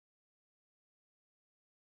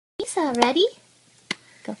Misa, ready?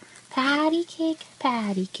 Go. Patty cake,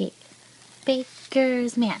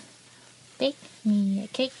 baker's man. Bake me a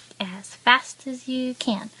cake as fast as you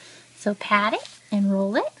can. So pat it and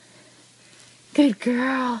roll it. Good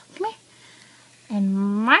girl. Come here. And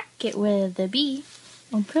mark it with a B.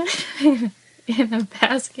 And put it in a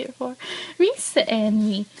basket for Misa and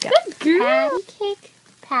me. Good girl.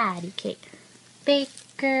 Patty cake,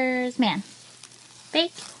 baker's man.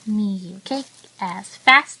 Bake me a cake as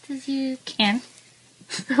fast as you can.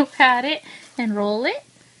 So pat it and roll it.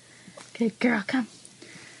 Good girl, come.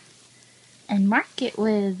 And mark it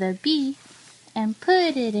with a B and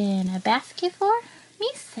put it in a basket for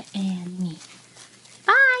Misa and me.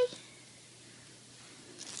 Bye!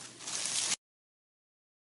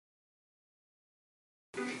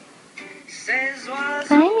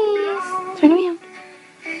 Hi, Miss. Turn around.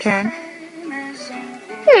 Turn.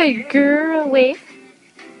 Good girl. Wave.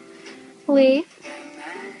 Wave.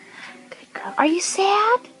 Good girl. Are you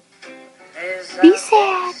sad? Be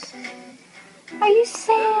sad. Are you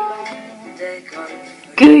sad?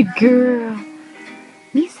 Good girl.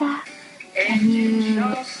 Misa,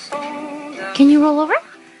 can you roll over?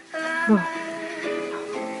 Roll.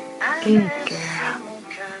 Good girl.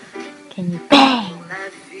 Can you bang?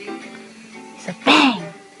 Misa, bang.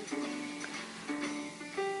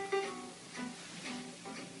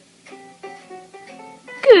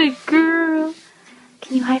 Good girl.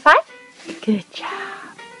 Can you high five? Good job.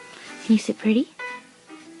 Can you sit pretty?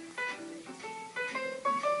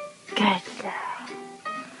 Good girl.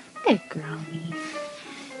 Good girl, me.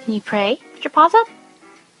 Can you pray? Put your paws up.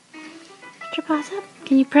 Put your paws up.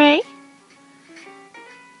 Can you pray?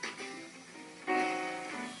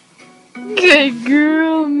 Good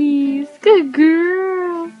girl, Mies. Good girl.